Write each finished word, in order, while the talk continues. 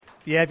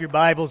If you have your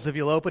Bibles, if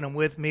you'll open them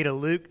with me to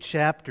Luke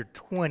chapter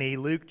 20.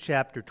 Luke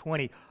chapter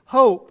 20.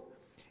 Hope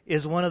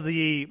is one of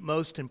the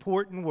most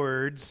important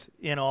words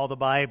in all the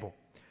Bible.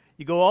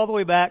 You go all the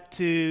way back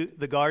to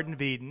the Garden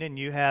of Eden, and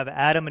you have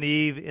Adam and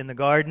Eve in the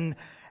garden,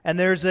 and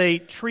there's a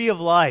tree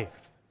of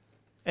life,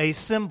 a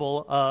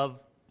symbol of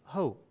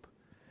hope.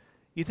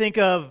 You think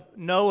of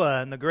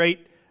Noah and the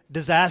great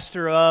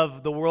disaster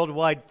of the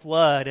worldwide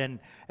flood, and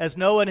as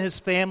Noah and his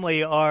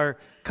family are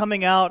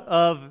coming out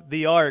of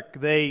the ark,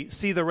 they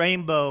see the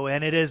rainbow,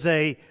 and it is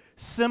a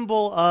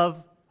symbol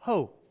of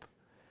hope.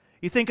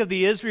 You think of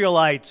the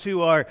Israelites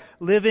who are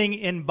living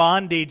in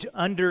bondage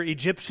under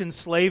Egyptian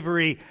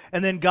slavery,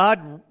 and then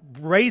God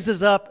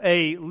raises up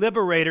a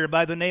liberator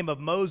by the name of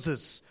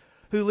Moses,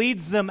 who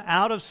leads them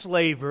out of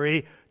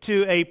slavery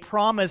to a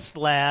promised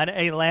land,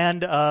 a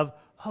land of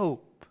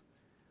hope.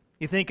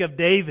 You think of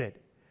David,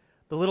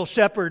 the little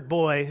shepherd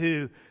boy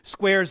who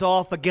squares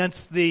off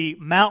against the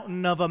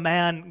mountain of a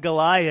man,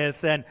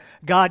 Goliath, and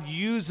God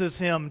uses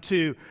him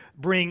to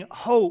bring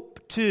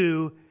hope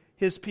to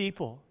his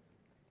people.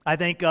 I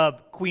think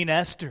of Queen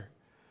Esther,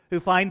 who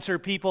finds her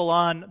people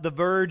on the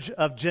verge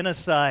of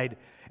genocide.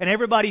 And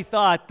everybody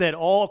thought that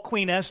all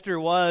Queen Esther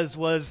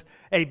was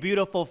a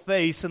beautiful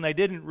face, and they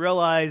didn't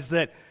realize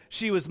that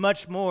she was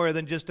much more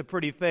than just a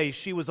pretty face.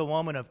 She was a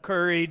woman of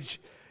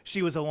courage.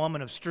 She was a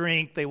woman of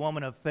strength, a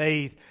woman of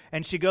faith,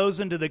 and she goes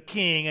into the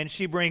king and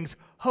she brings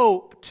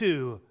hope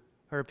to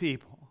her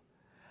people.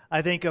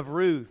 I think of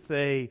Ruth,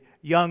 a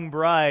young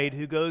bride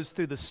who goes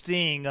through the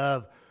sting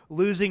of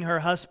losing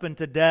her husband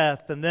to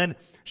death, and then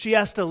she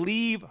has to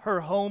leave her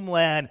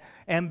homeland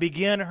and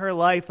begin her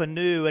life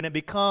anew, and it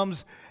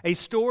becomes a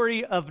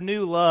story of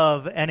new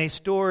love and a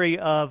story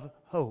of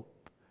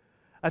hope.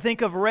 I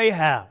think of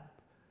Rahab,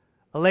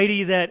 a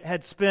lady that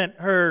had spent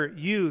her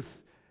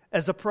youth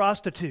as a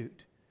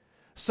prostitute.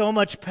 So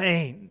much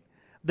pain,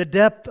 the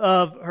depth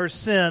of her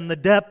sin, the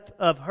depth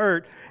of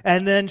hurt,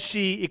 and then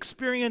she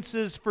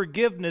experiences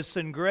forgiveness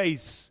and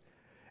grace,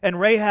 and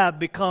Rahab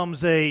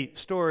becomes a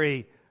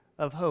story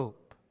of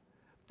hope.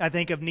 I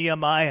think of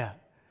Nehemiah,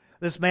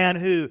 this man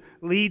who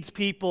leads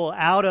people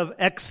out of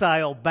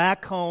exile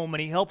back home,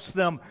 and he helps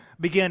them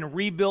begin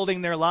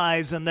rebuilding their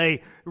lives, and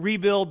they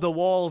rebuild the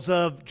walls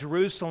of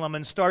Jerusalem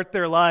and start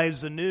their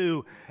lives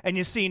anew. And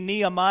you see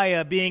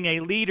Nehemiah being a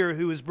leader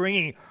who is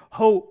bringing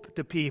hope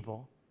to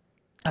people.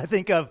 I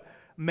think of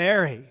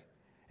Mary,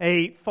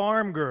 a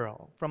farm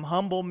girl from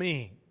humble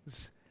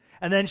means,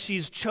 and then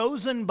she's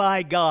chosen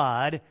by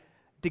God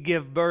to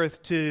give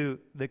birth to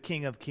the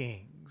King of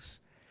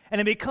Kings. And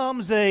it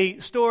becomes a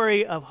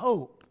story of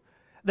hope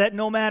that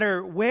no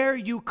matter where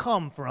you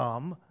come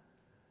from,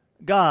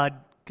 God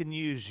can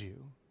use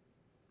you.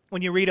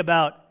 When you read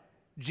about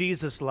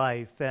Jesus'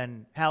 life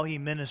and how he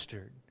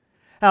ministered,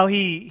 how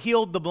he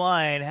healed the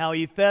blind, how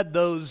he fed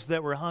those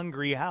that were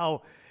hungry,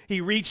 how he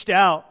reached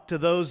out to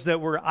those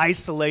that were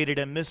isolated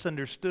and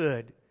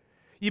misunderstood,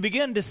 you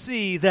begin to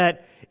see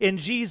that in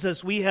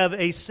Jesus we have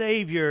a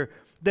Savior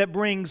that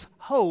brings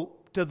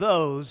hope to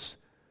those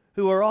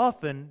who are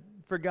often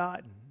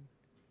forgotten.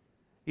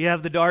 You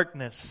have the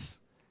darkness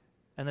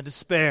and the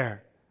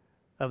despair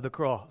of the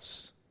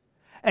cross,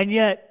 and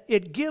yet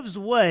it gives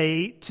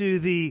way to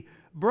the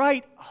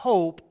bright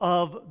hope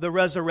of the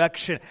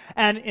resurrection.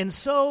 And in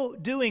so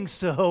doing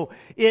so,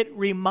 it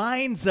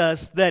reminds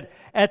us that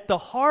at the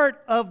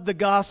heart of the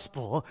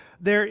gospel,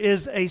 there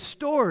is a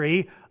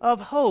story of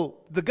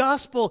hope. The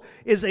gospel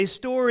is a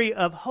story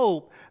of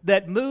hope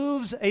that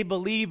moves a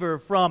believer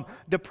from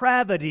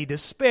depravity,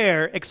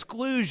 despair,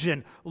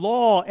 exclusion,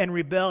 law, and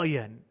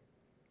rebellion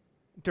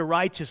to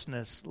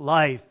righteousness,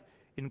 life,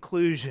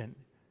 inclusion,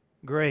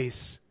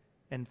 grace,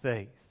 and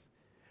faith.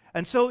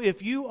 And so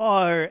if you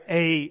are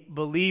a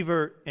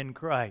believer in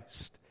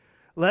Christ,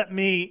 let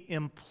me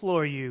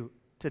implore you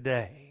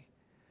today,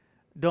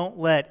 don't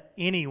let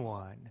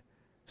anyone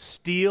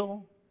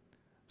steal,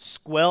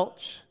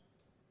 squelch,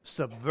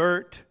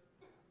 subvert,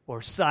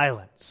 or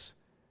silence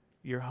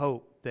your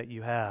hope that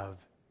you have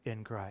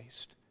in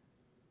Christ.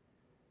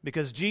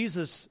 Because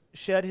Jesus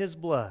shed his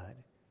blood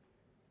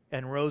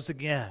and rose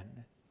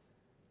again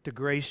to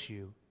grace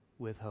you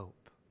with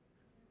hope.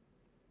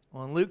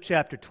 Well, in Luke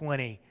chapter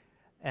 20,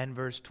 and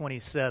verse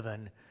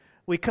 27,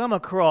 we come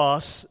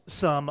across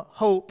some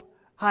hope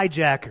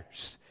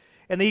hijackers.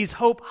 And these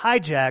hope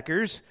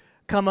hijackers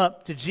come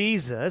up to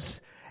Jesus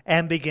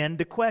and begin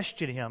to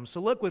question him. So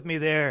look with me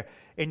there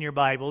in your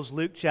Bibles,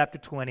 Luke chapter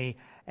 20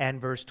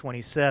 and verse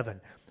 27.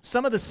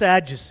 Some of the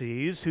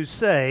Sadducees who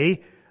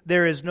say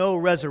there is no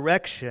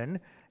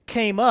resurrection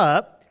came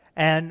up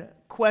and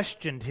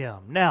questioned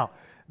him. Now,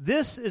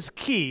 this is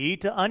key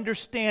to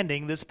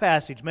understanding this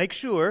passage. Make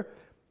sure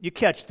you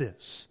catch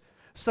this.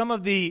 Some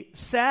of the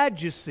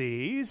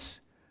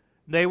Sadducees,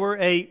 they were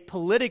a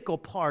political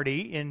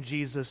party in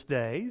Jesus'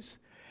 days,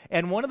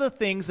 and one of the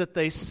things that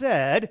they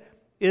said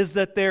is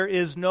that there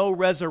is no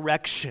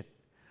resurrection.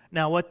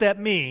 Now, what that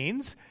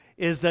means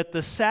is that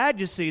the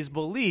Sadducees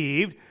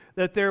believed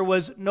that there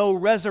was no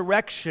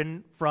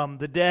resurrection from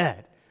the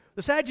dead.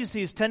 The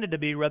Sadducees tended to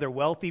be rather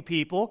wealthy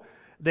people.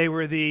 They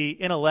were the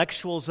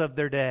intellectuals of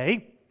their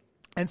day.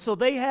 And so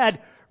they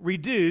had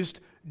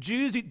reduced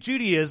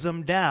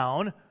Judaism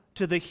down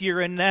to the here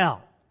and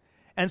now.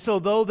 And so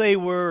though they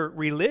were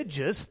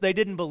religious, they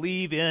didn't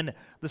believe in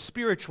the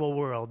spiritual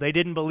world. They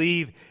didn't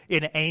believe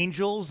in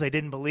angels. They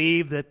didn't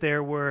believe that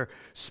there were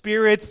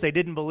spirits. They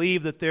didn't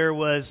believe that there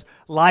was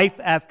life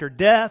after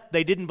death.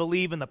 They didn't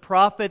believe in the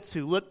prophets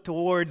who looked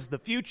towards the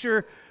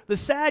future. The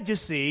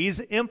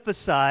Sadducees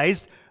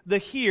emphasized the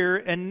here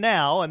and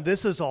now, and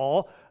this is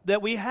all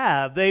that we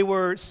have. They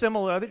were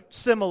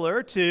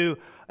similar to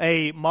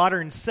a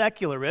modern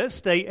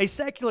secularist. A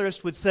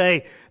secularist would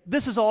say,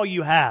 this is all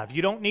you have.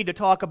 You don't need to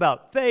talk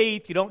about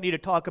faith. You don't need to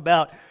talk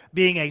about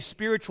being a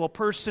spiritual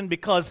person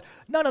because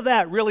none of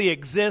that really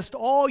exists.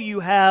 All you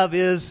have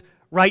is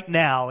right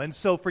now. And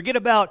so forget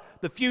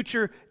about the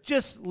future.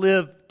 Just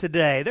live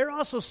today. They're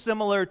also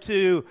similar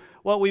to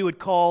what we would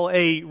call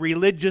a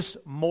religious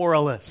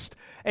moralist.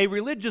 A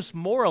religious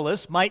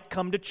moralist might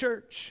come to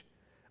church,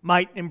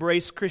 might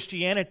embrace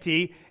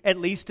Christianity, at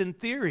least in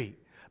theory.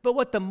 But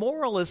what the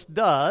moralist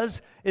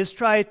does is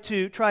tries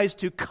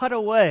to cut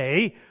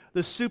away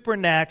the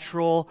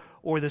supernatural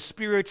or the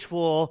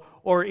spiritual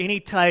or any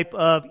type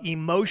of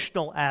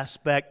emotional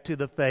aspect to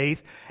the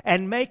faith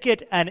and make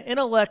it an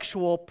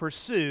intellectual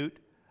pursuit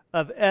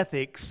of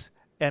ethics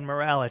and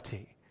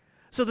morality.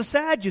 So the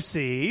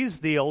Sadducees,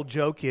 the old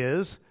joke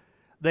is,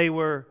 they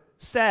were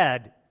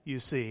sad, you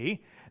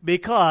see,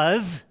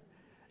 because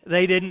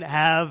they didn't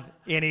have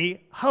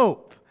any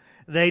hope.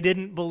 They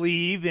didn't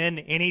believe in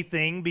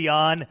anything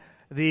beyond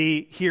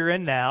the here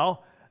and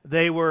now.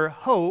 They were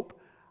hope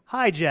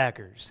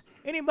hijackers.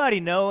 Anybody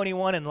know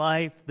anyone in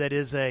life that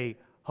is a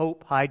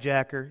hope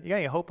hijacker? You got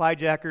any hope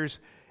hijackers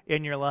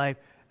in your life?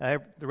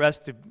 The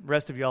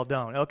rest of y'all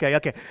don't.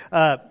 Okay.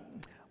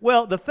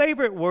 Well, the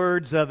favorite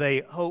words of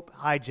a hope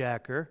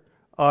hijacker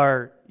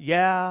are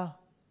yeah,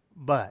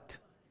 but.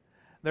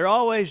 They're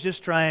always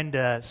just trying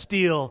to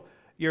steal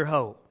your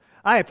hope.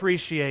 I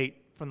appreciate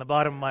from the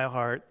bottom of my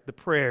heart the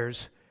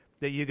prayers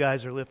that you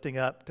guys are lifting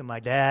up to my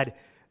dad.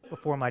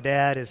 For my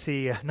dad as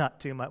he,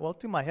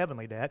 to my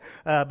heavenly dad,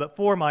 but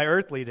for my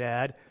earthly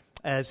dad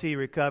as he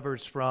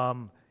recovers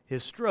from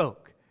his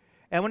stroke.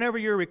 And whenever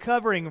you're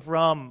recovering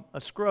from a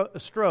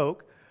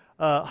stroke,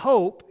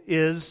 hope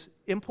is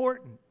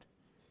important.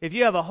 If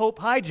you have a hope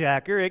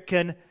hijacker, it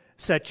can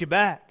set you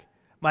back.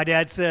 My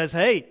dad says,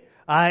 hey,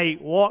 I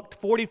walked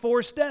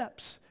 44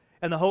 steps.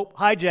 And the hope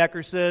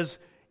hijacker says,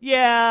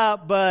 yeah,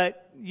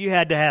 but you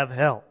had to have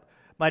help.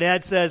 My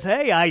dad says,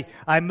 hey,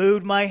 I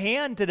moved my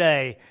hand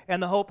today.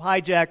 And the hope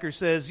hijacker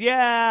says,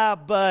 yeah,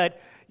 but,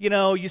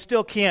 you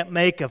still can't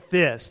make a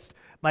fist.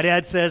 My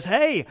dad says,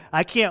 hey,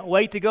 I can't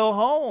wait to go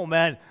home.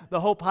 And the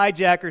hope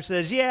hijacker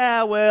says,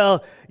 yeah,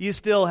 well, you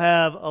still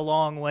have a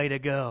long way to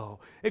go.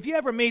 If you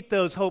ever meet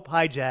those hope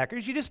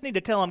hijackers, you just need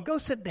to tell them, go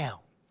sit down.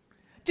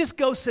 Just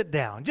go sit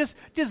down. Just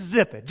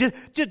zip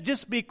it.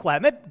 Just be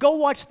quiet. Maybe go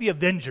watch The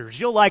Avengers.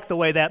 You'll like the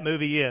way that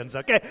movie ends,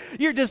 okay?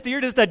 You're just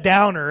a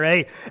downer,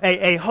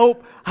 a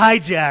hope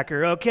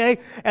hijacker, okay?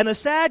 And the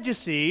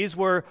Sadducees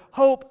were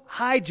hope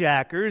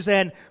hijackers,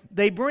 and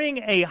they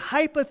bring a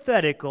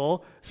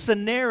hypothetical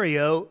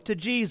scenario to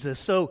Jesus.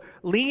 So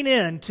lean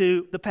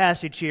into the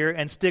passage here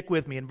and stick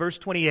with me. In verse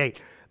 28,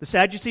 the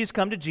Sadducees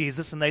come to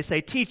Jesus and they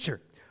say, Teacher,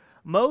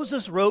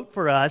 Moses wrote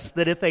for us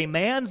that if a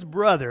man's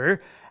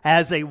brother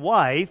has a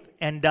wife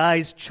and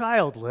dies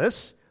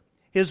childless,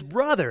 his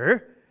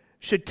brother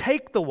should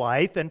take the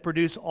wife and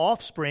produce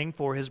offspring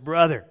for his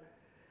brother.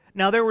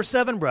 Now there were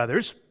 7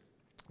 brothers.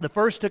 The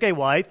first took a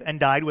wife and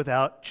died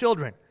without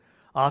children.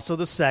 Also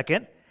the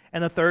second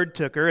and the third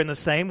took her in the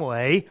same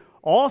way.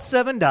 All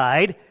 7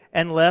 died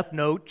and left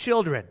no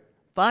children.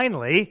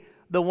 Finally,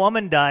 the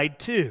woman died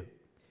too.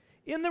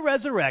 In the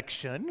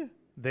resurrection,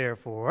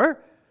 therefore,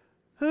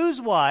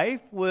 whose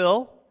wife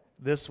will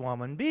this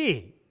woman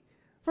be?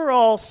 For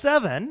all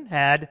 7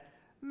 had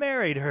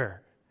married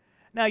her.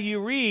 Now you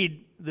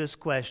read this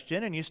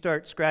question and you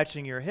start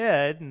scratching your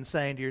head and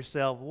saying to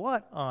yourself,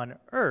 what on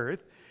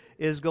earth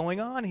is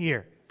going on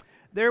here?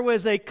 There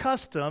was a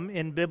custom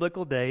in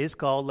biblical days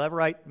called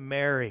levirate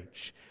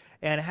marriage.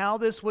 And how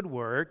this would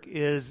work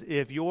is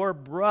if your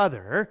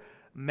brother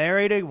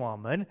married a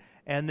woman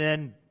and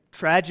then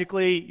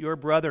tragically your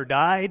brother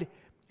died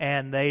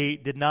and they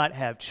did not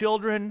have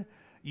children,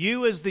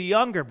 you as the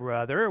younger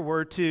brother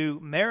were to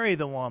marry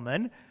the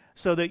woman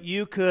so that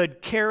you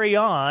could carry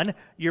on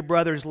your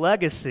brother's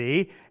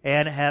legacy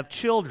and have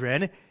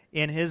children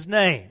in his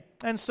name.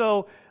 And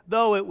so,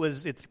 though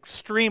it's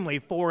extremely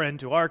foreign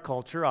to our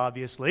culture,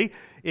 obviously,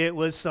 it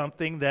was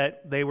something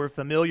that they were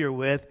familiar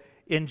with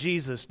in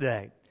Jesus'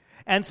 day.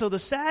 And so the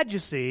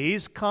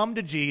Sadducees come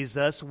to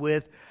Jesus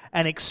with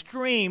an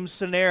extreme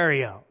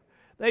scenario.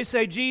 They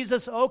say,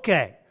 Jesus,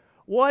 okay,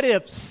 what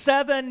if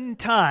 7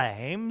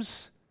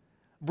 times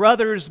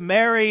brothers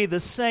marry the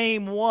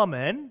same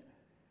woman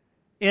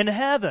in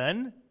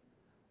heaven?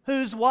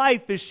 Whose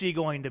wife is she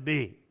going to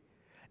be?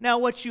 Now,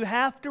 what you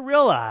have to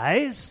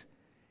realize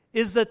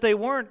is that they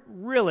weren't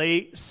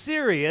really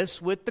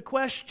serious with the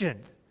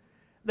question.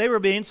 They were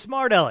being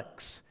smart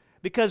alecks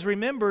Because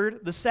remember,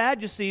 the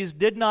Sadducees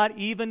did not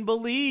even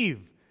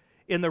believe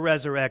in the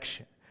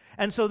resurrection.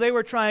 And so they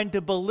were trying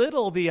to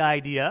belittle the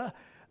idea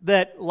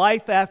that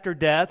life after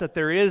death, that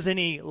there is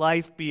any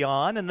life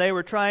beyond, and they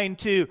were trying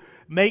to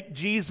make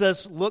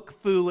Jesus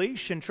look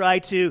foolish and try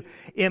to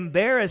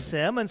embarrass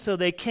him, and so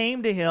they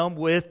came to him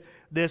with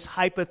this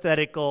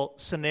hypothetical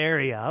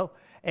scenario,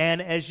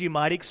 and as you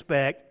might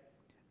expect,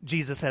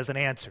 Jesus has an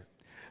answer.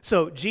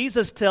 So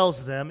Jesus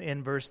tells them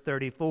in verse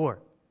 34,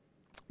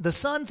 "The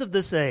sons of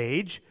this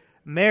age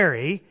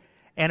marry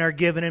and are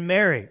given in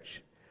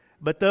marriage.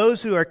 But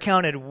those who are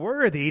counted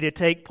worthy to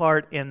take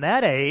part in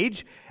that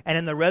age and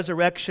in the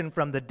resurrection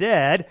from the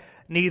dead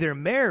neither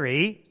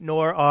marry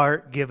nor are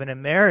given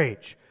in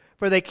marriage,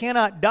 for they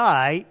cannot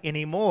die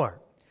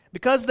anymore,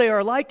 because they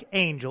are like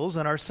angels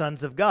and are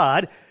sons of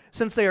God,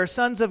 since they are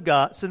sons of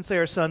God, since they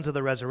are sons of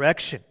the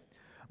resurrection.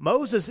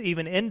 Moses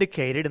even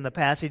indicated in the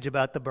passage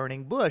about the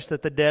burning bush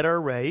that the dead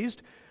are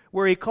raised,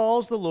 where he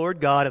calls the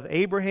Lord God of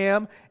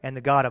Abraham and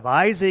the God of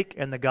Isaac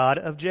and the God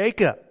of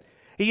Jacob.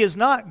 He is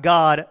not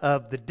God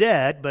of the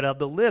dead, but of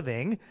the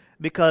living,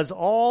 because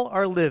all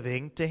are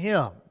living to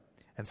him."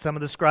 And some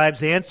of the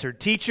scribes answered,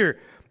 "Teacher,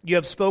 you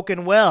have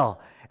spoken well."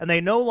 And they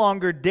no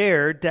longer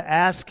dared to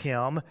ask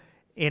him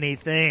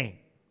anything.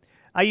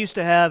 I used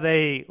to have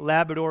a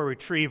Labrador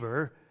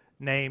retriever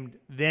named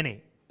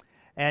Vinny.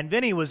 And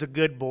Vinny was a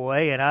good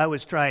boy, and I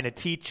was trying to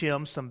teach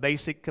him some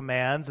basic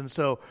commands. And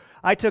so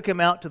I took him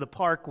out to the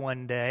park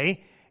one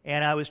day,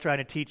 and I was trying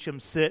to teach him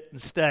sit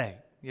and stay.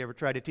 You ever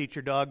try to teach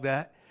your dog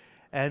that?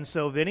 And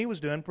so Vinny was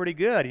doing pretty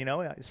good. You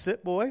know,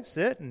 sit, boy,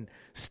 sit and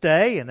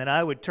stay. And then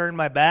I would turn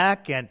my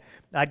back, and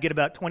I'd get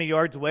about 20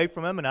 yards away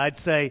from him, and I'd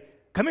say,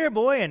 "Come here,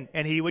 boy,"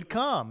 and he would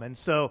come. And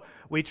so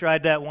we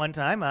tried that one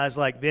time. I was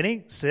like,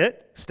 "Vinny,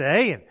 sit,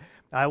 stay." And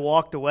I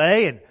walked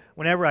away, and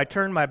whenever I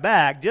turned my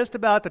back, just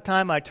about the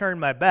time I turned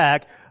my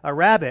back, a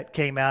rabbit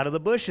came out of the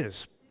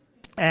bushes.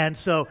 And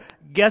so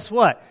guess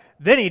what?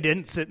 Vinny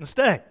didn't sit and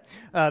stay.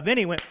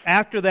 Vinny went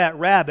after that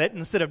rabbit.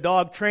 Instead of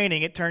dog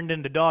training, it turned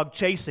into dog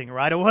chasing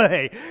right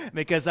away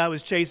because I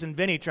was chasing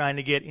Vinny trying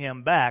to get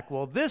him back.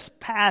 Well, this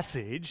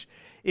passage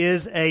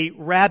is a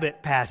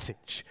rabbit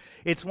passage.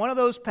 It's one of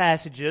those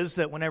passages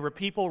that whenever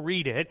people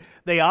read it,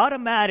 they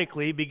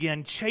automatically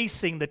begin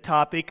chasing the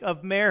topic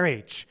of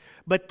marriage.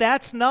 But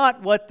that's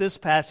not what this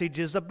passage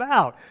is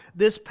about.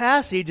 This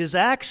passage is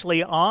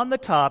actually on the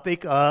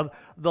topic of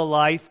the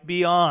life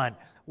beyond.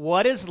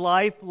 What is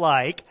life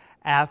like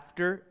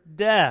after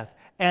death?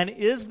 And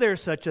is there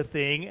such a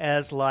thing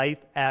as life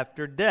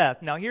after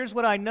death? Now, here's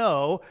what I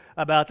know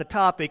about the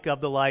topic of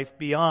the life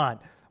beyond.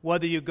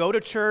 Whether you go to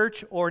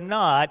church or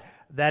not,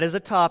 that is a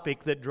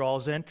topic that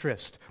draws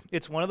interest.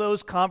 It's one of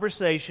those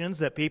conversations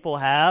that people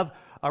have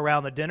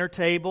around the dinner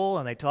table,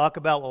 and they talk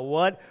about,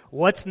 well,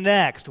 what's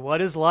next?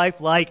 What is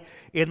life like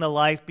in the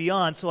life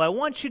beyond? So I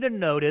want you to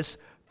notice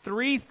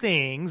 3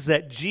 things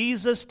that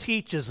Jesus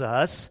teaches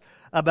us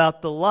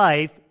about the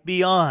life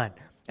beyond.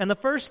 And the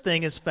first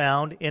thing is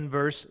found in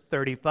verse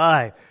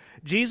 35.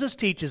 Jesus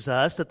teaches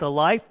us that the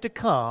life to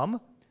come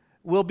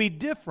will be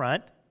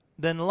different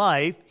than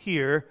life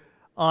here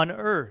on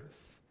earth.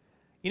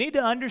 You need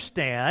to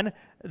understand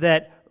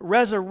that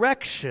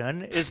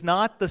resurrection is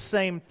not the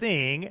same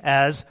thing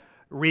as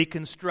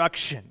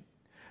reconstruction.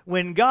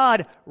 When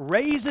God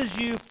raises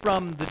you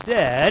from the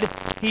dead,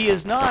 He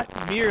is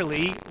not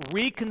merely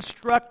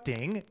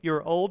reconstructing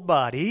your old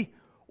body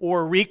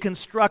or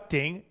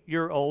reconstructing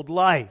your old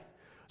life.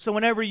 So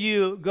whenever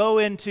you go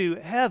into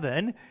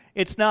heaven,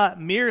 it's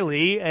not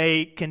merely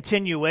a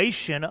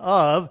continuation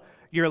of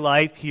your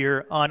life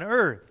here on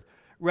earth.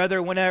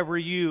 Rather, whenever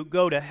you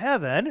go to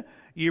heaven,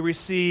 you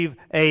receive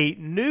a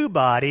new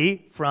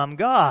body from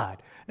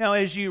God. Now,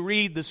 as you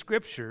read the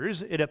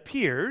Scriptures, it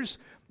appears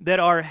that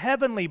our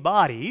heavenly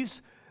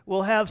bodies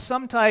will have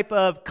some type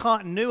of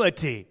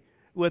continuity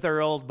with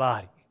our old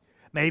body.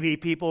 Maybe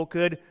people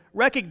could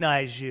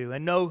recognize you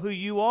and know who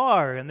you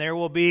are, and there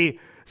will be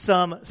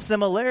some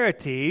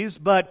similarities,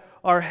 but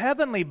our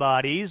heavenly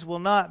bodies will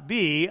not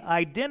be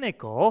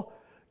identical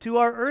to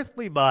our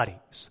earthly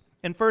bodies.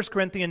 In 1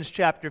 Corinthians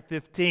chapter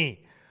 15,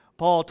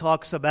 Paul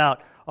talks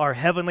about our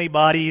heavenly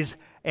bodies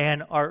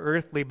and our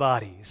earthly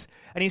bodies.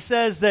 And he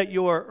says that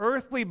your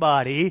earthly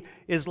body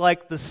is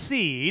like the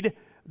seed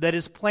that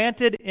is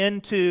planted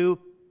into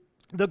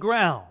the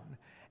ground,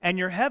 and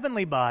your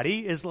heavenly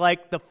body is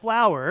like the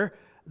flower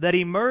that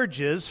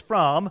emerges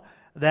from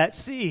that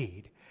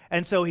seed.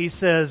 And so he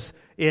says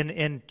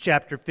in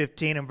chapter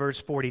 15 and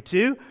verse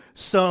 42,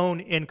 sown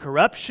in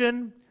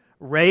corruption,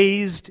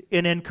 raised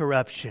in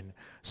incorruption,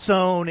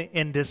 sown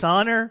in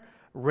dishonor,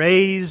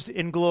 raised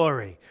in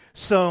glory,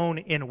 sown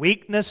in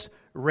weakness,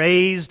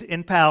 raised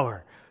in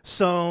power,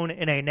 sown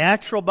in a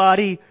natural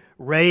body,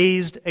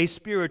 raised a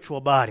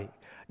spiritual body.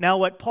 Now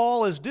what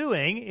Paul is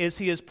doing is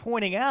he is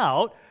pointing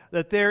out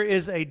that there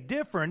is a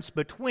difference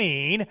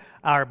between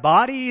our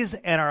bodies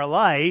and our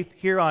life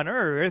here on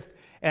earth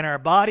and our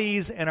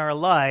bodies and our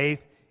life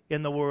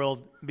in the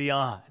world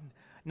beyond.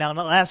 Now,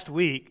 last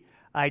week,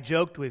 I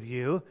joked with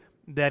you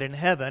that in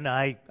heaven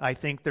I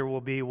think there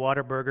will be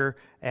Whataburger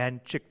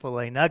and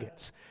Chick-fil-A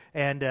nuggets.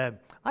 And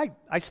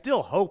I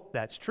still hope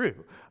that's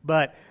true.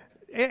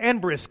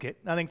 And brisket.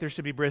 I think there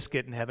should be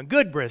brisket in heaven.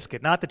 Good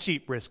brisket, not the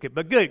cheap brisket,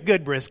 but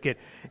good brisket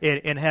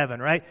in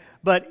heaven, right?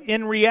 But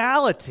in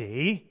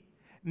reality,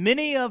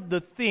 many of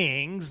the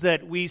things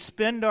that we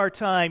spend our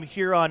time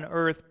here on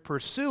earth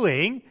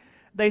pursuing,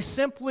 they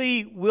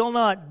simply will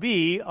not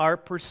be our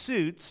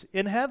pursuits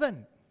in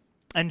heaven.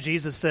 And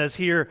Jesus says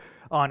here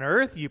on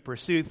earth, you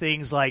pursue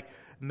things like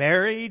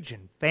marriage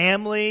and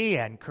family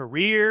and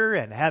career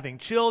and having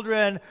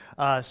children,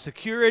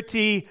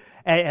 security,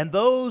 and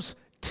those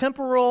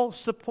temporal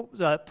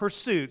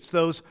pursuits,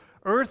 those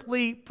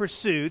earthly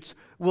pursuits,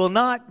 will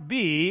not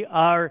be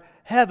our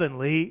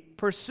heavenly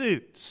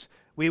pursuits.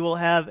 We will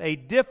have a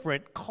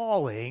different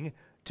calling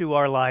to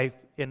our life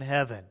in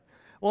heaven.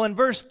 Well, in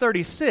verse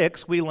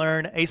 36, we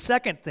learn a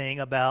second thing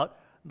about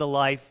the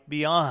life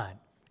beyond,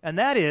 and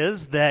that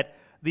is that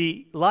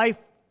the life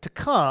to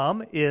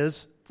come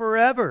is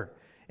forever.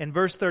 In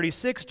verse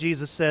 36,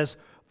 Jesus says,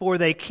 "For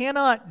they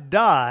cannot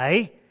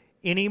die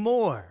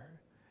anymore,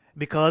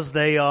 because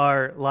they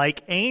are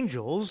like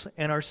angels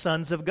and are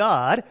sons of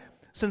God,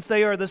 since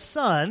they are the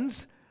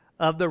sons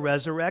of the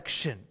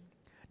resurrection."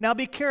 Now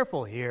be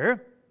careful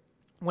here.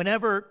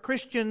 Whenever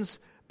Christians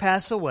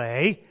pass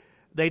away,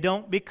 they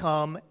don't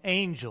become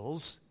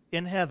angels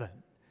in heaven.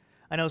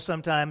 I know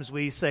sometimes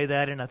we say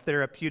that in a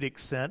therapeutic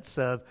sense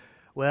of,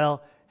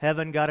 well,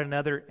 heaven got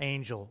another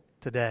angel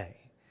today.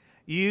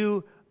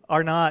 You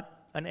are not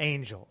an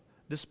angel,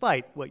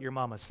 despite what your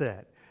mama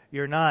said.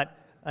 You're not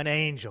an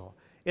angel.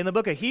 In the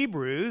book of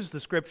Hebrews, the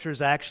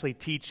Scriptures actually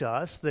teach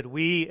us that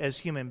we as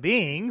human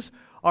beings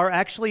are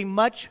actually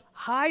much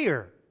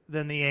higher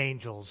than the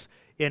angels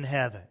in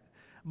heaven.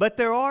 But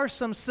there are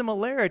some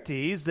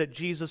similarities that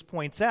Jesus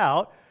points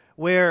out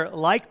where,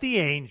 like the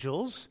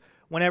angels,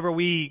 whenever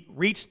we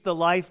reach the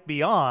life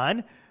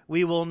beyond,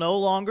 we will no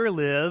longer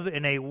live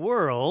in a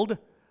world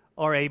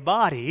or a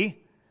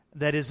body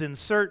that is in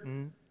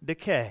certain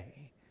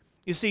decay.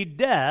 You see,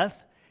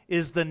 death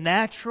is the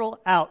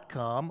natural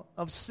outcome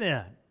of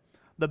sin.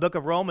 The book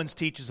of Romans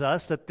teaches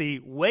us that the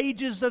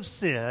wages of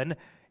sin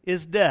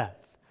is death.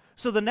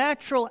 So the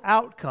natural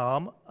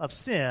outcome of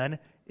sin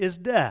is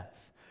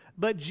death.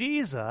 But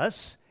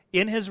Jesus,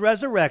 in his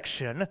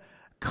resurrection,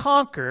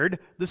 conquered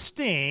the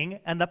sting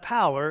and the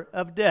power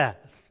of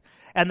death.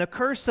 And the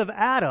curse of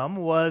Adam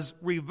was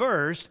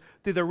reversed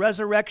through the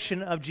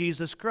resurrection of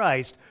Jesus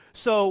Christ.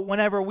 So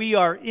whenever we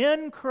are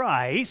in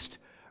Christ,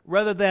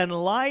 rather than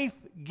life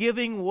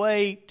giving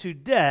way to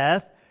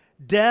death,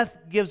 death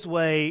gives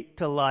way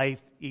to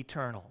life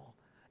eternal.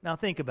 Now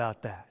think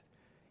about that.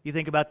 You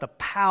think about the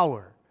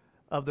power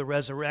of the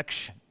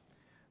resurrection.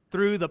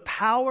 Through the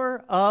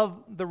power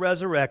of the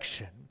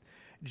resurrection,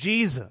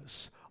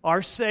 Jesus,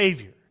 our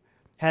Savior,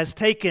 has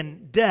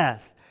taken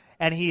death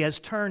and he has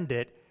turned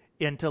it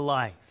into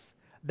life.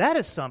 That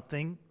is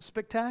something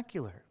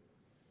spectacular.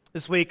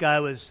 This week I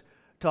was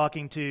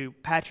talking to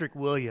Patrick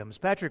Williams.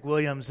 Patrick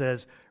Williams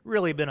has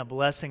really been a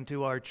blessing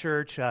to our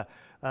church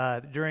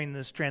during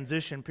this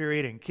transition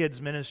period in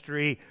kids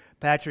ministry.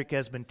 Patrick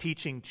has been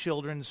teaching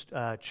children's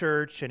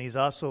church, and he's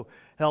also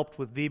helped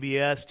with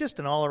VBS. Just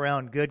an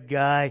all-around good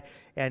guy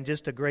and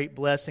just a great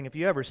blessing. If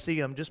you ever see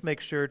him, just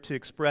make sure to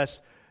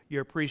express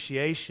your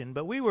appreciation.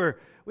 But we were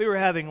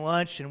having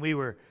lunch, and we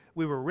were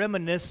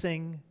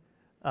reminiscing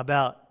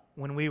about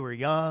when we were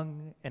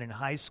young and in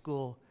high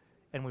school,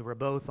 and we were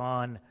both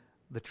on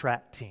the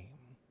track team.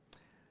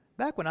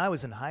 Back when I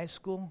was in high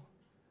school,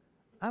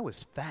 I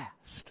was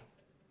fast.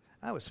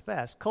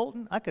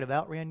 Colton, I could have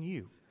outran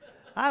you.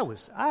 I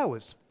was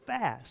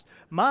fast.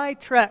 My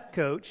track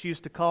coach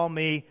used to call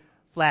me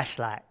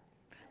Flashlight.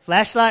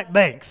 Flashlight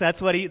Banks.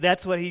 That's what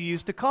he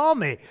used to call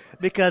me,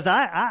 because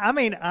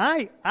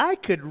I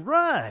could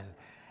run.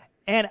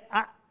 And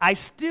I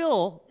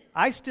still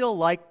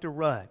like to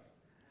run.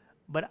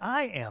 But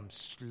I am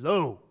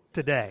slow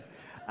today.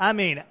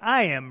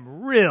 I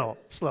am real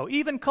slow.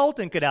 Even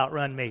Colton could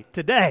outrun me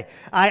today.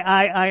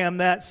 I am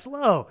that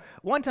slow.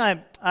 One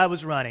time I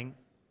was running,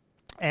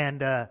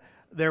 and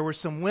there were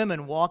some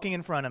women walking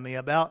in front of me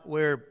about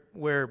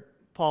where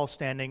Paul's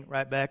standing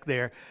right back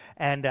there.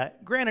 And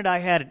granted, I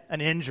had an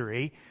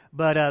injury,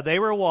 but they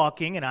were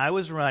walking and I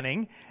was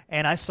running,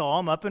 and I saw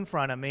them up in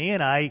front of me,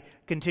 and I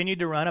continued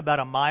to run about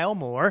a mile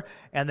more,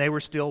 and they were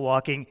still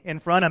walking in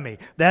front of me.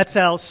 That's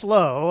how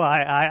slow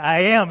I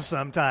am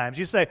sometimes.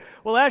 You say,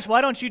 well, Ash,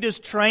 why don't you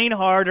just train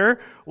harder?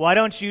 Why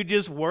don't you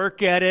just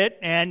work at it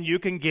and you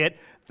can get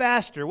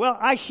faster? Well,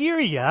 I hear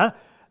you,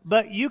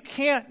 but you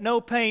can't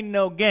no pain,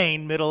 no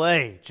gain middle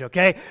age,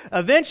 okay?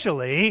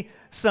 Eventually,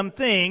 some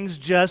things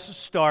just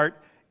start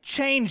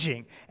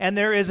changing, and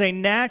there is a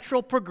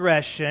natural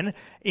progression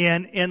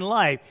in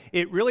life.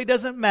 It really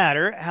doesn't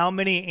matter how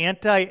many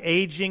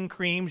anti-aging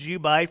creams you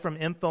buy from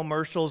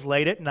infomercials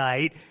late at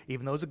night,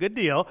 even though it's a good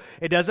deal.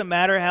 It doesn't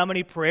matter how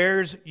many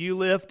prayers you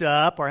lift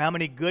up or how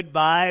many good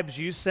vibes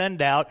you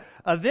send out.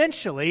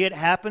 Eventually, it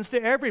happens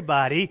to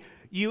everybody.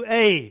 You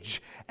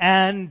age,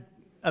 and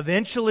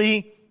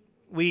eventually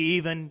we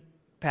even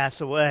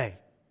pass away.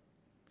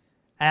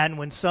 And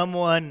when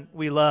someone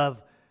we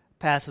love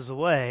passes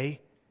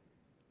away,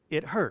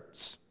 it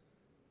hurts.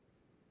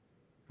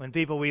 When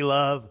people we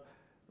love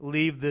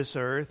leave this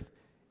earth,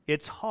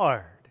 it's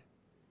hard.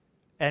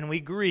 And we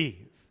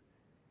grieve.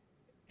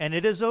 And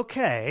it is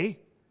okay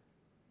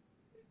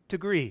to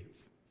grieve.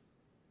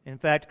 In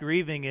fact,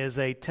 grieving is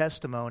a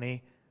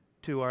testimony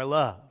to our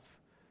love.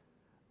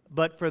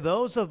 But for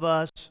those of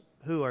us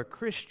who are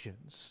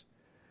Christians,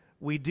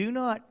 we do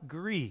not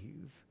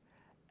grieve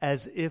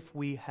as if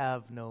we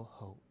have no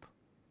hope.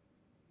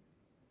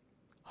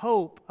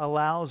 Hope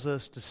allows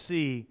us to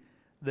see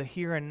the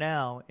here and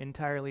now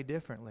entirely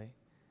differently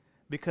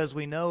because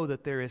we know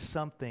that there is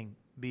something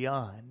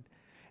beyond.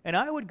 And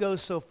I would go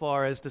so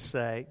far as to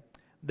say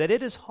that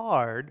it is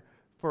hard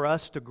for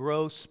us to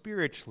grow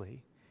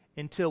spiritually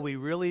until we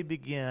really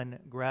begin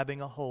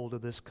grabbing a hold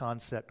of this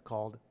concept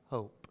called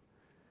hope.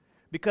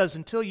 Because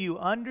until you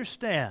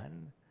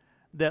understand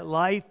that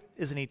life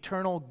is an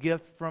eternal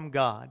gift from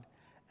God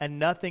and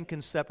nothing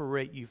can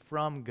separate you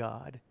from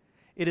God,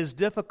 it is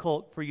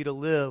difficult for you to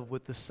live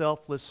with the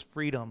selfless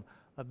freedom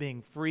of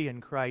being free in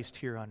Christ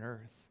here on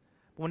earth.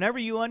 Whenever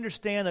you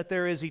understand that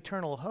there is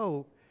eternal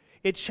hope,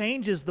 it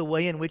changes the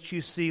way in which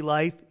you see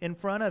life in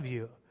front of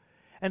you.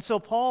 And so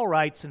Paul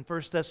writes in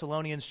 1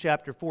 Thessalonians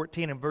chapter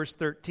 14 and verse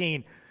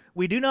 13,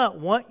 "We do not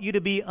want you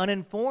to be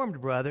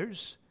uninformed,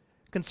 brothers,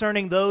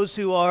 concerning those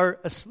who are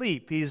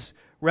asleep." He's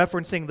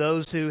referencing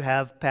those who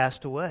have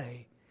passed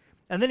away.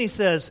 And then he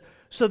says,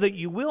 "So that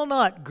you will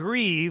not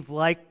grieve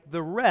like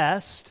the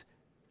rest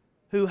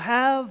who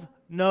have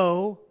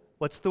no,"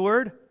 what's the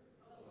word?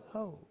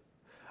 Hope.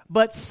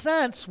 "But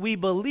since we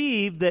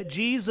believe that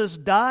Jesus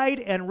died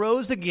and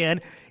rose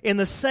again, in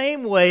the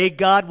same way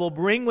God will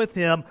bring with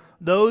him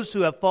those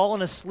who have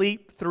fallen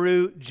asleep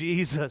through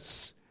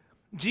Jesus."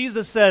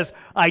 Jesus says,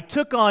 "I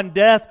took on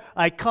death,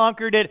 I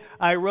conquered it,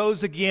 I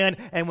rose again,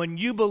 and when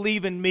you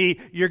believe in me,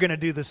 you're going to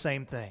do the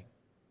same thing."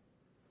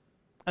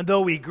 And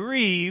though we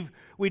grieve,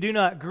 we do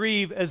not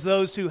grieve as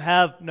those who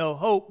have no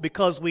hope,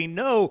 because we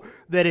know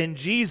that in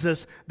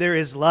Jesus there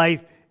is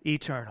life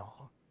eternal.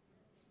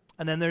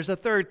 And then there's a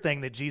third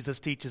thing that Jesus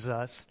teaches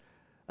us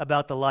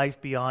about the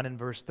life beyond in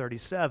verse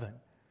 37.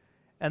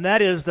 And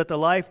that is that the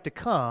life to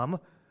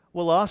come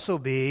will also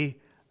be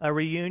a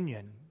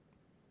reunion.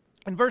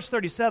 In verse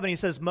 37, he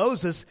says,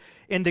 Moses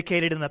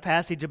indicated in the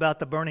passage about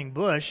the burning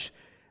bush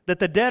that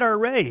the dead are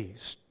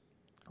raised,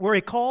 where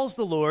he calls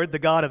the Lord the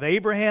God of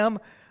Abraham,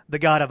 the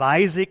God of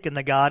Isaac, and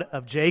the God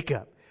of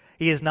Jacob.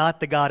 He is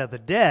not the God of the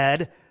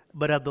dead,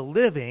 but of the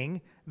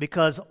living,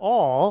 because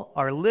all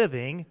are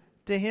living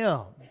to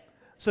him.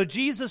 So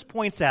Jesus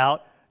points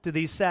out to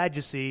these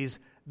Sadducees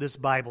this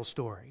Bible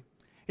story.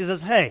 He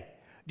says, "Hey,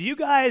 do you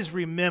guys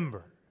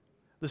remember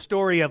the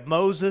story of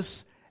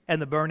Moses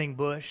and the burning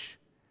bush?"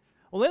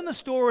 Well, in the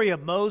story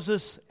of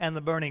Moses and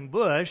the burning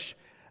bush,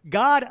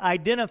 God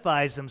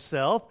identifies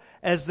himself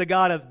as the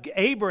God of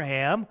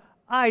Abraham,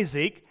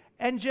 Isaac,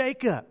 and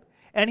Jacob.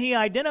 And he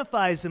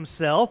identifies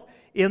himself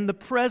in the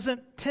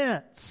present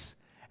tense.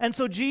 And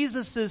so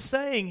Jesus is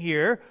saying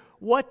here,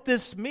 what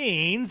this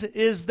means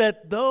is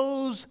that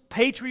those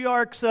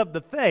patriarchs of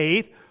the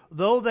faith,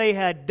 though they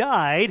had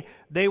died,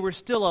 they were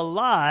still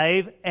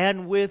alive,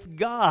 and with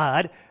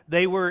God,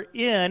 they were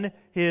in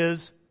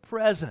his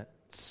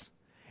presence.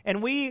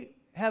 And we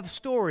have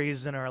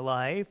stories in our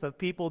life of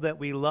people that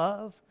we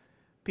love,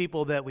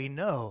 people that we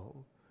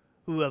know,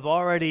 who have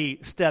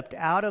already stepped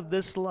out of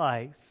this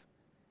life,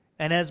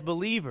 and as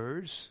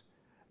believers,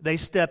 they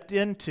stepped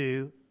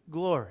into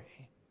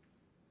glory.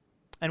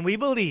 And we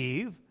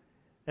believe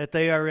that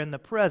they are in the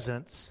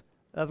presence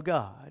of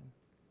God.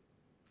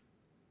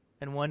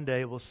 And one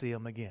day we'll see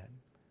them again.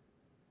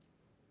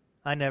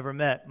 I never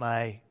met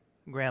my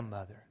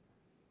grandmother.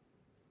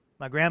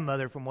 My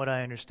grandmother, from what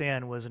I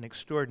understand, was an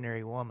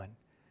extraordinary woman.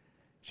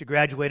 She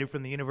graduated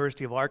from the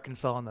University of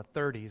Arkansas in the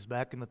 30s.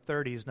 Back in the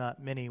 30s,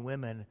 not many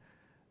women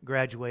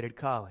graduated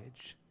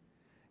college.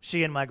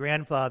 She and my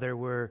grandfather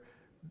were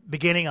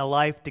beginning a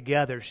life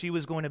together. She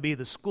was going to be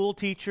the school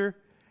teacher,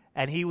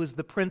 and he was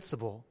the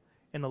principal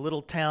in the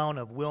little town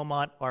of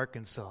Wilmot,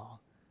 Arkansas.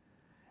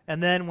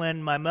 And then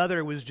when my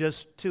mother was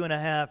just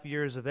 2.5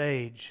 years of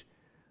age,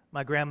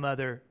 my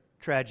grandmother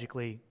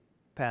tragically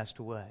passed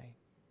away.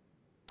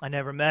 I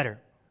never met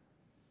her,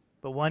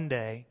 but one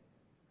day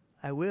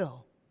I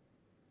will.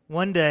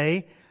 One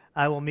day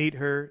I will meet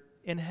her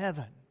in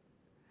heaven.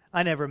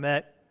 I never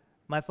met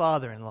my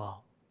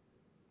father-in-law.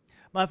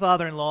 My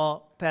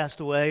father-in-law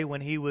passed away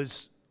when he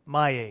was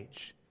my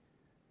age.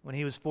 When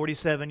he was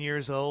 47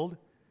 years old,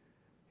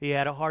 he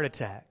had a heart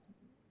attack.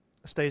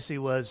 Stacy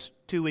was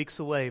 2 weeks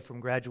away from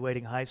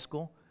graduating high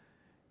school.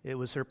 It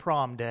was her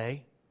prom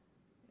day,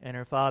 and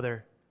her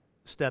father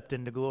stepped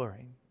into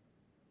glory.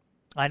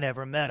 I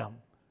never met him,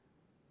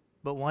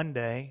 but one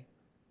day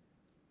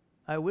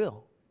I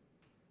will.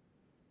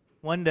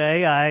 One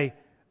day I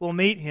will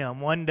meet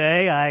him. One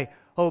day I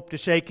hope to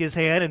shake his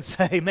hand and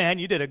say, "Man,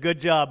 you did a good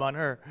job on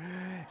her.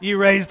 You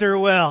raised her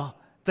well.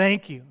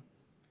 Thank you."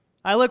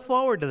 I look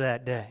forward to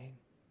that day.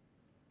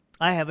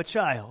 I have a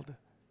child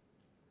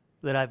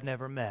that I've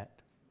never met.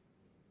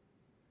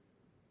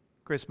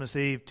 Christmas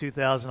Eve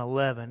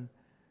 2011,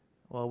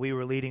 while we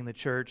were leading the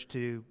church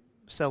to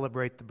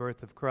celebrate the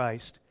birth of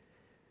Christ,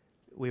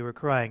 we were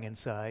crying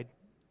inside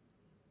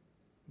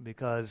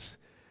because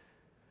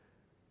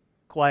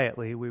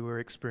quietly we were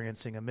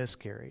experiencing a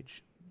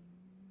miscarriage.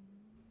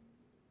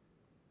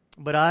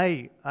 But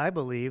I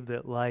believe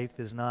that life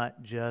is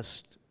not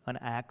just an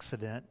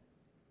accident.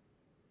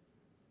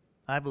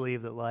 I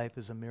believe that life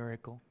is a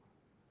miracle.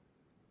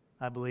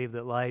 I believe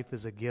that life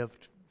is a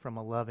gift from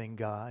a loving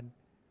God.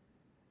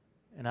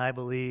 And I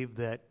believe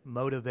that,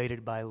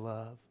 motivated by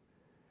love,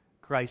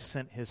 Christ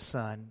sent His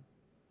Son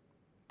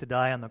to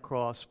die on the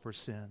cross for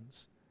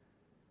sins.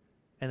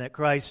 And that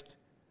Christ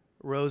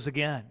rose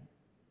again.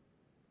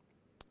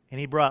 And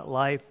He brought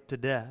life to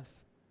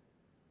death.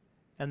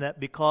 And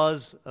that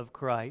because of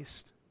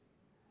Christ,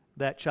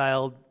 that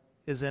child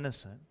is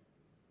innocent.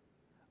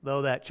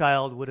 Though that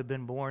child would have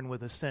been born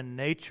with a sin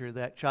nature,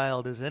 that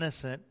child is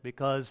innocent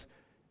because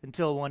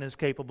until one is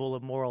capable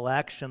of moral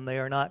action, they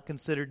are not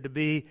considered to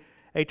be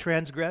a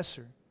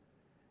transgressor.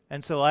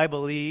 And so I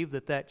believe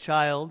that that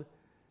child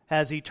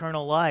has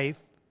eternal life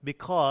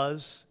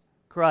because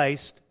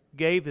Christ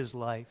gave His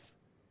life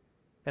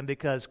and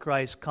because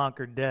Christ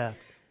conquered death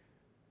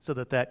so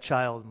that that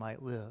child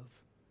might live.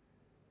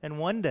 And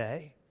one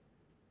day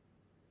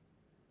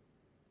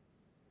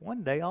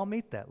I'll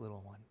meet that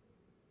little one.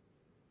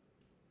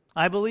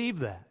 I believe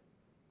that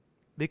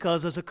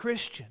because as a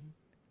Christian,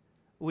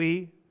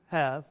 we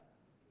have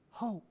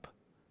hope.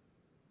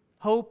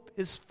 Hope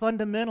is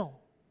fundamental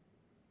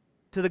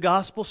to the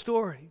gospel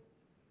story.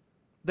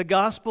 The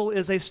gospel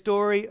is a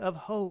story of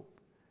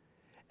hope,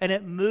 and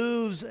it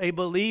moves a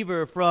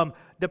believer from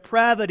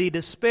depravity,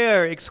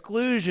 despair,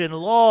 exclusion,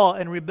 law,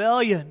 and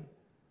rebellion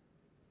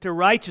to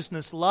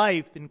righteousness,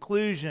 life,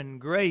 inclusion,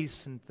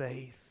 grace, and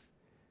faith.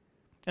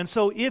 And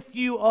so if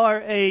you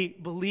are a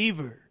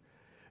believer,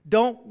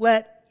 don't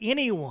let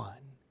anyone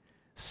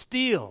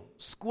steal,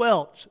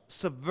 squelch,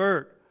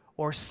 subvert,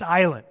 or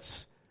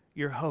silence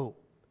your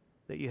hope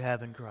that you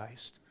have in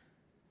Christ.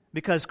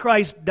 Because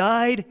Christ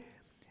died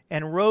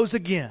and rose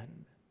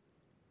again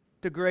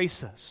to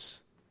grace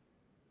us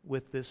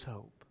with this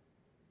hope.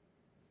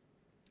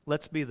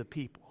 Let's be the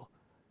people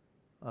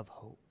of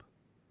hope.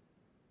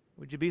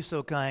 Would you be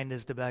so kind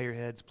as to bow your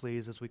heads,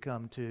 please, as we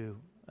come to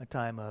a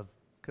time of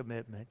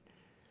commitment?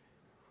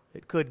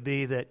 It could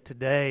be that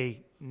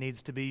today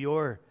needs to be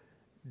your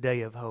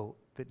day of hope.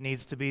 It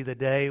needs to be the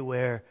day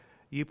where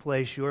you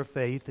place your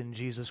faith in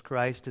Jesus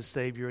Christ as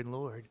Savior and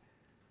Lord.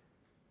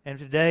 And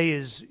if today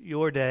is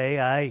your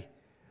day,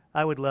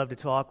 I would love to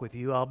talk with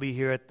you. I'll be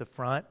here at the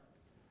front.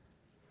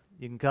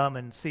 You can come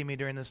and see me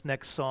during this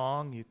next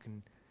song. You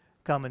can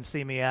come and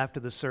see me after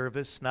the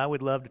service. And I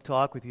would love to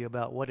talk with you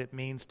about what it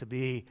means to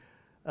be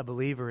a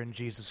believer in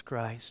Jesus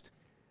Christ.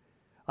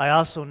 I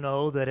also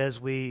know that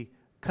as we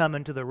come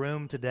into the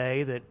room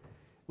today, that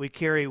we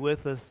carry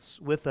with us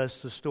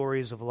the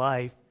stories of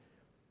life.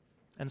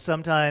 And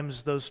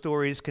sometimes those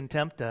stories can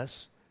tempt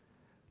us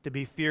to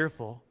be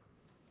fearful,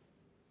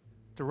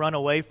 to run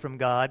away from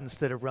God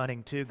instead of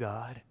running to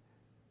God.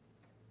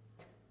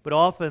 But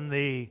often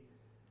the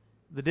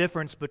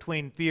difference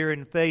between fear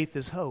and faith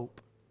is hope.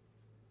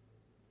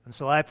 And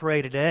so I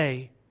pray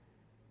today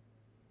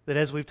that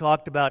as we've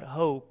talked about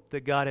hope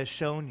that God has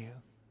shown you,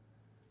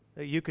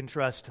 that you can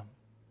trust Him,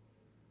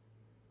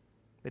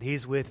 that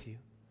He's with you,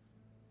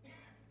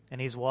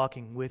 and He's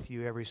walking with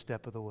you every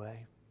step of the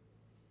way.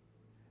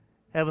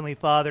 Heavenly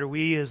Father,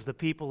 we as the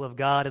people of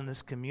God in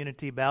this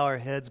community bow our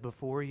heads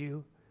before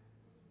you,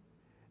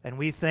 and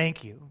we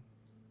thank you.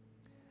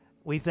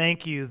 We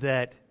thank you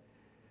that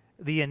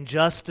the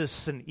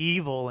injustice and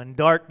evil and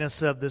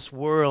darkness of this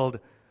world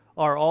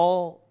are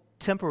all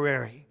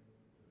temporary,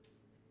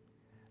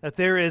 that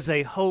there is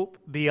a hope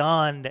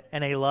beyond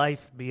and a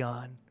life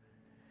beyond.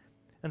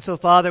 And so,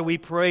 Father, we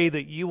pray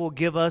that you will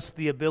give us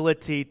the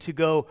ability to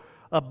go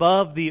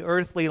above the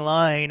earthly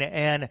line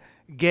and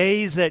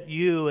gaze at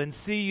you and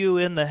see you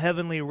in the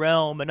heavenly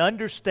realm and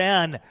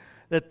understand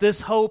that this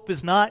hope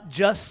is not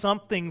just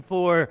something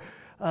for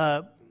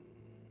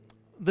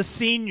the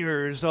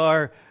seniors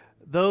or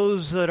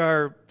those that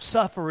are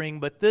suffering,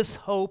 but this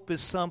hope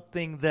is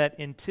something that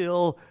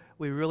until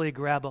we really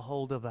grab a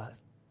hold of it,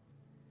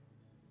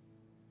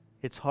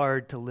 it's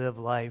hard to live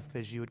life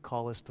as you would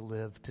call us to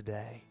live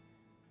today.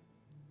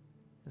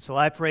 And so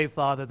I pray,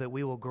 Father, that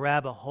we will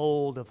grab a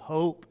hold of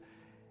hope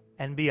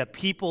and be a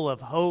people of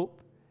hope.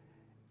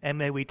 And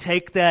may we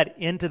take that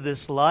into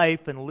this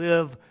life and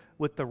live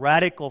with the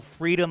radical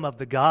freedom of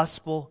the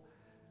gospel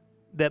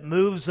that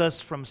moves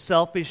us from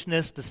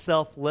selfishness to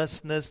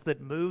selflessness, that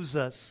moves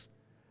us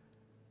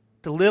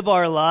to live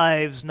our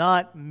lives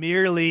not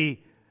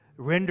merely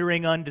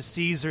rendering unto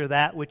Caesar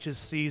that which is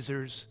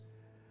Caesar's,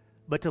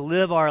 but to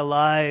live our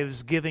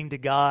lives giving to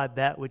God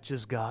that which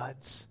is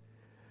God's,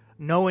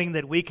 knowing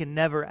that we can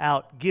never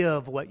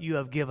outgive what you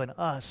have given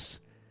us,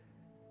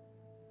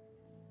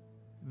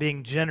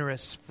 being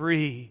generous,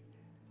 free,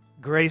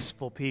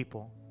 graceful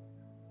people.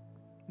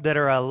 that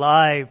are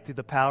alive through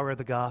the power of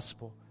the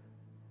gospel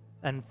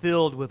and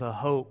filled with a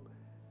hope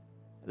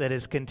that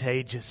is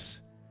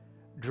contagious,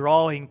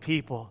 drawing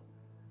people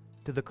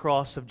to the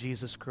cross of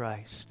Jesus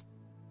Christ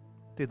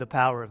through the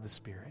power of the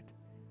Spirit.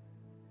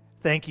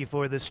 Thank you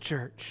for this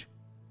church.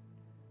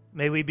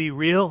 May we be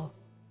real,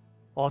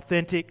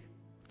 authentic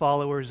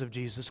followers of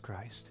Jesus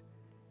Christ.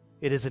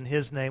 It is in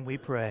His name we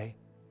pray.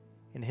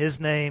 In His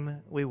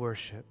name we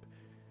worship.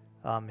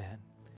 Amen.